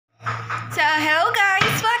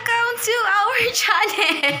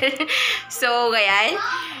So, ayan.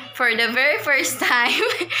 For the very first time,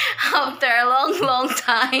 after a long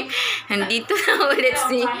time, nandito na ulit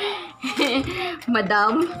si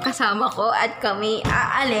Madam kasama ko at kami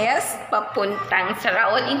aalis papuntang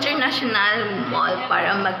Sawarat International Mall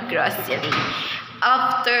para mag-grocery.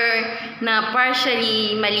 After na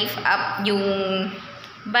partially ma-lift up yung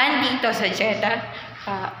ban dito sa Jeddah,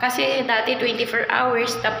 kasi dati 24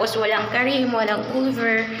 hours tapos walang karim, walang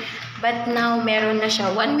Uber. But now, meron na siya.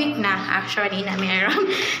 1 week na, actually, na meron.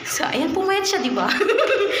 So, ayan, pumayat siya, di ba?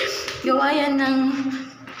 Gawa yan ng,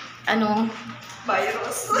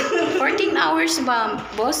 virus. 14 hours ba,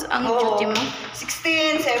 boss, ang duty mo?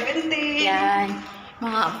 16, 17. Yan.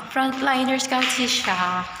 Mga frontliners kasi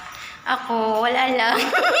siya. Ako, wala lang.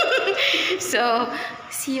 So,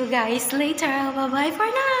 see you guys later. Bye-bye for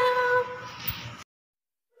now.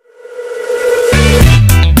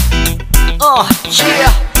 Oh, yeah.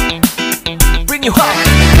 Bring you up.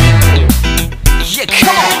 Yeah,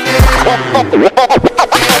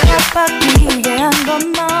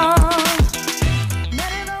 come on.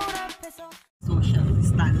 Social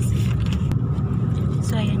distancing.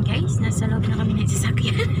 So, ayan guys, nasa loob na kami ng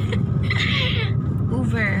sasakyan.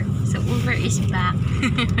 Uber. So, Uber is back.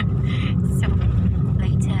 So,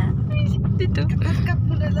 later. Dito. Cut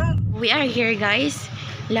mo na lang. We are here guys.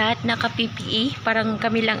 Lahat naka-PPE. Parang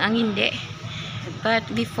kami lang ang hindi. But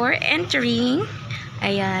before entering,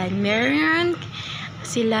 ayan, meron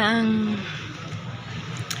silang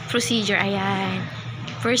procedure, ayan,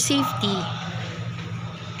 for safety.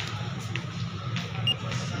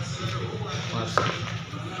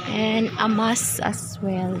 And a mask as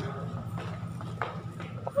well.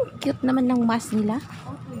 Oh, cute naman ng mask nila.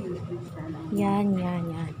 Yan.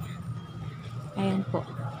 Ayan po.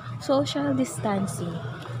 Social distancing.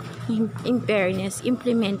 In fairness,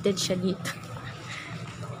 implemented siya dito.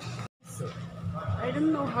 I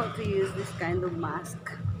don't know how to use this kind of mask.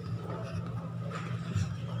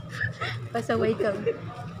 Pasaway ka.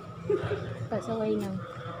 Pasaway lang.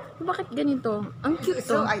 Bakit ganito? Ang cute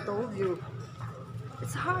to. So I told you.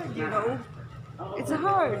 It's hard, you know. It's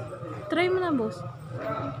hard. Try mo na, boss.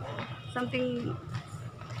 Something.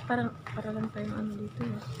 Para lang tayong ano dito.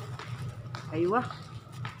 Eh. Aywa.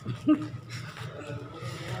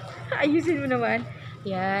 Ayusin mo naman.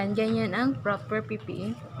 Yan, ganyan ang proper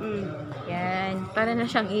PPE. Yan, para na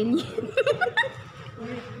siyang alien.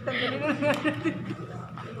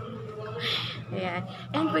 Ayan.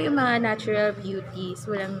 Yan po yung mga natural beauties.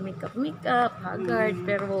 Walang makeup, haggard,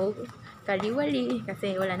 pero kaliwali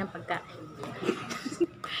kasi wala nang pagkain.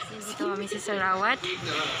 Dito kami sa Sawarat.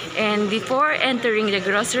 And before entering the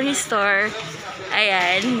grocery store,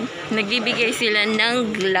 ayan, nagbibigay sila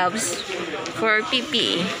ng gloves for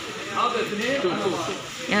PPE.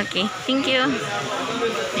 Okay, thank you.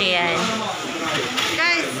 Ayan.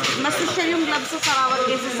 Guys, mas social yung gloves sa Sawarat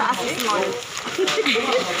kaysa sa Asis Mall.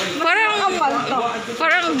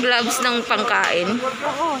 Parang gloves ng pangkain.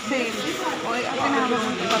 Oo, same. Oy,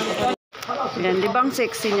 yan, di ba ang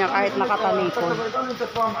sexy niya kahit nakatalikod?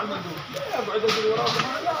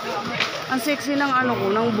 Ang sexy ng ano ko,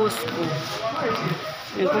 ng bus ko.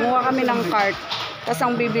 Yan, kumuha kami ng cart. Tapos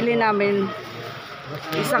ang bibili namin,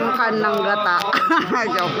 isang can ng gata.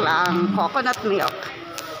 Joke lang. Coconut milk.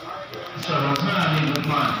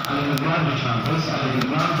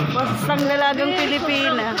 Basta ang lalagang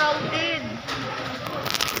Pilipina.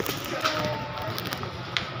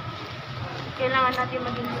 Kailangan natin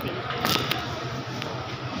maging safe.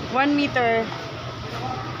 1 meter.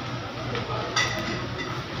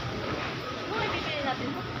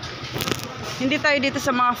 Hindi tayo dito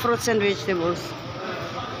sa mga fruits and vegetables.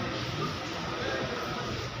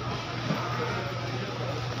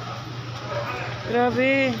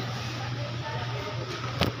 Grabe.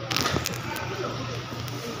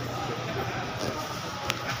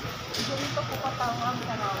 Ganito po katawa ang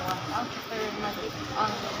Sawarat after mag-it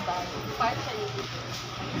ang ban. Partially.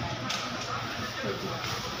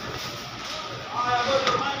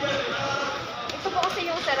 Ito po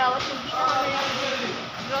kasi yung Sawarat, yung pinakamayang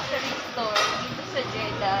grocery store dito sa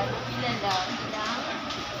Jeddah. Kilala bilang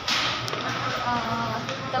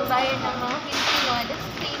tambayan ng mga Pilipino. At the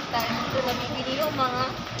same time, ito nabibili yung mga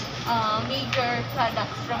major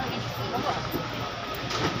products from Pilipino.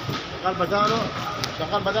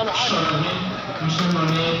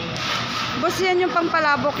 Boss, yan yung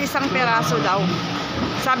pampalabok, isang peraso daw.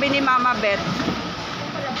 Sabi ni Mama Beth.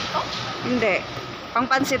 Hindi.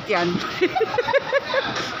 Pangpansit yan.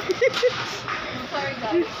 Sorry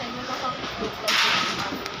guys, I don't know how to look like this.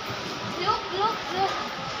 Look.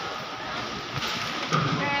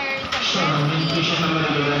 There's a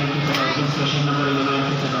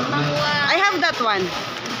I have that one. one.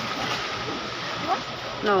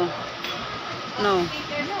 No. No.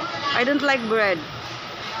 I don't like bread.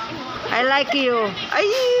 I like you. Ay!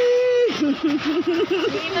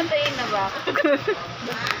 Hindi natayin na ba?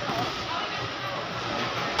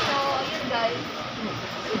 So, ayun guys.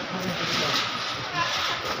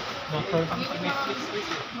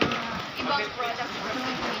 Ibang product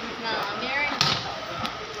na meron.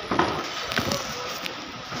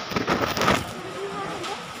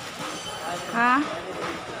 Ha?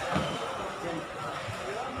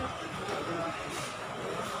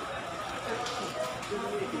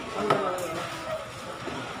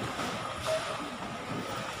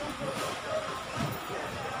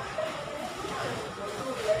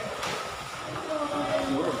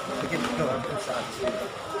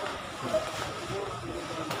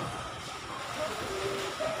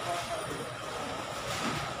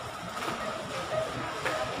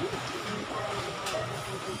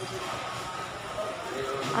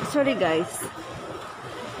 Actually guys,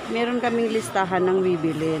 meron kaming listahan ng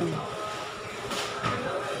bibilin.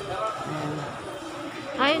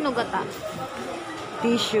 Ay, nugata.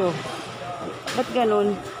 Tissue. Ba't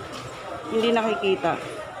ganun? Hindi nakikita.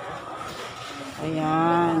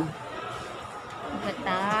 Ayan.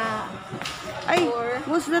 Nugata. Ay,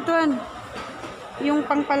 what's that one? Yung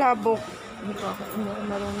pangpalabok. Hindi ko ako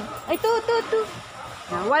marunong. Ay, to.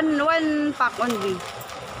 Yeah, one pack only.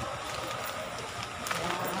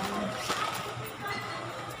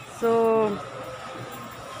 So,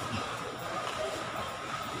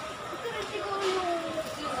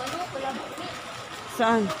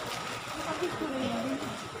 saan?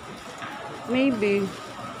 Maybe.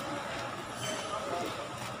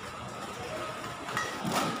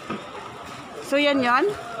 So, yan yan?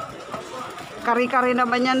 Kari-kari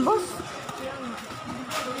naman yan, boss?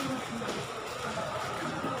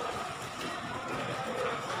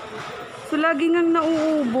 So, lagi ngang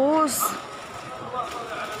nauubos.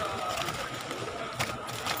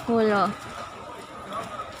 Wala.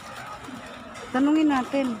 Tanungin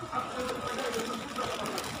natin.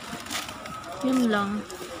 Yun lang.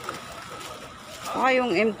 Baka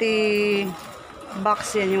yung empty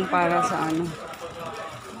box yan yung para sa ano.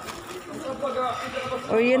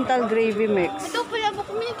 Oriental gravy mix. Ito pala ba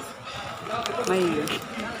mix? May.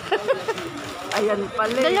 Ayan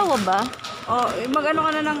pala. Dalawa ba? Oh, mag-ano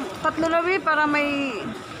ka na ng tatlo na para may.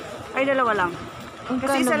 Ay, dalawa lang.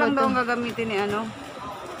 Kasi isa lang daw ang gagamitin ni ano.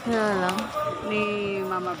 Wala lang. Ni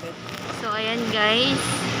Mama Beth. So, ayan guys.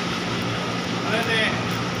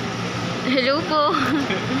 Hello po.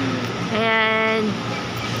 Ayan.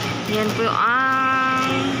 Yan po ang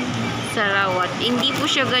Sarawat. Hindi po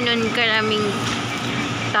siya ganun karaming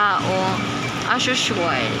tao as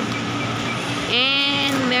usual.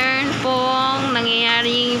 And meron pong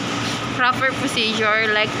nangyayaring proper procedure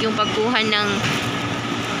like yung pagkuha ng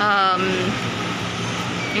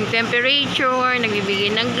yung temperature, nagbibigay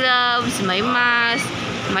ng gloves, may mask,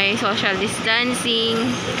 may social distancing.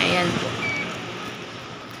 Ayan po.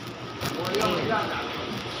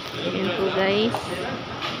 Ayan po guys.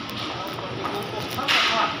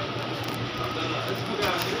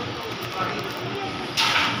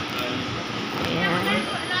 Ayan.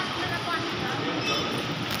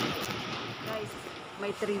 Guys,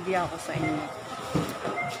 may trivia ako sa inyo.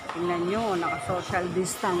 Tingnan nyo, naka-social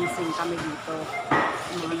distancing kami dito.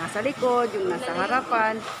 Yung mga nasa likod, yung nasa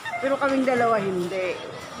harapan. Pero kaming dalawa hindi.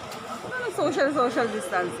 Social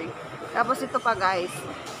distancing. Tapos ito pa guys,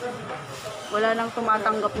 wala nang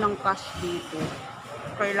tumatanggap ng cash dito.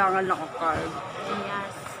 Kailangan naka-card.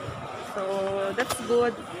 Yes. So, that's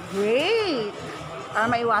good. Great!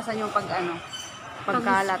 Para maiwasan yung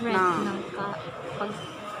pagkalat na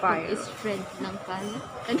fire. Pag-spread ng kalat.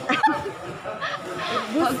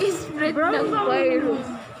 Pag-spread ng virus.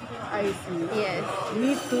 I see. Yes.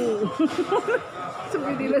 Me too.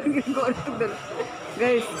 Sabi nila ko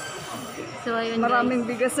guys, So, ayun maraming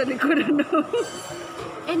bigas sa likuran.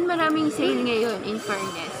 And maraming sale ngayon, in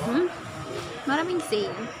fairness. Maraming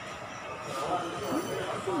sale.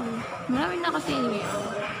 Maraming naka-sale ngayon.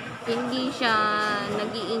 Hindi siya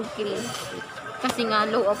nag-i-increase. Kasi nga,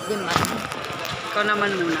 low of demand. Ikaw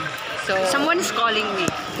naman muna. So, Someone is calling me.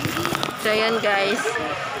 So, ayan guys.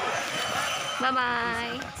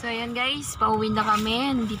 Bye-bye! So, ayan guys. Pauwi na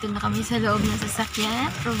kami. Nandito na kami sa loob ng sasakyan.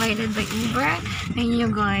 Provided by Uber. Ayun nyo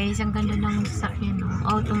guys. Ang ganda ng sasakyan. No?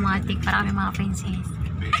 Automatic. Para kami mga princess.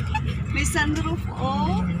 May sunroof,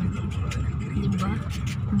 oh. Diba?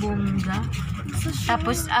 Bongga.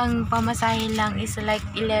 Tapos, ang pamasahe lang is like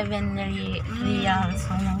 11 reals.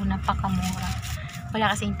 So, napakamura.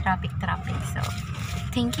 Wala kasing traffic. So,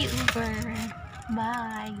 thank you Uber.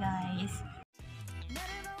 Bye guys.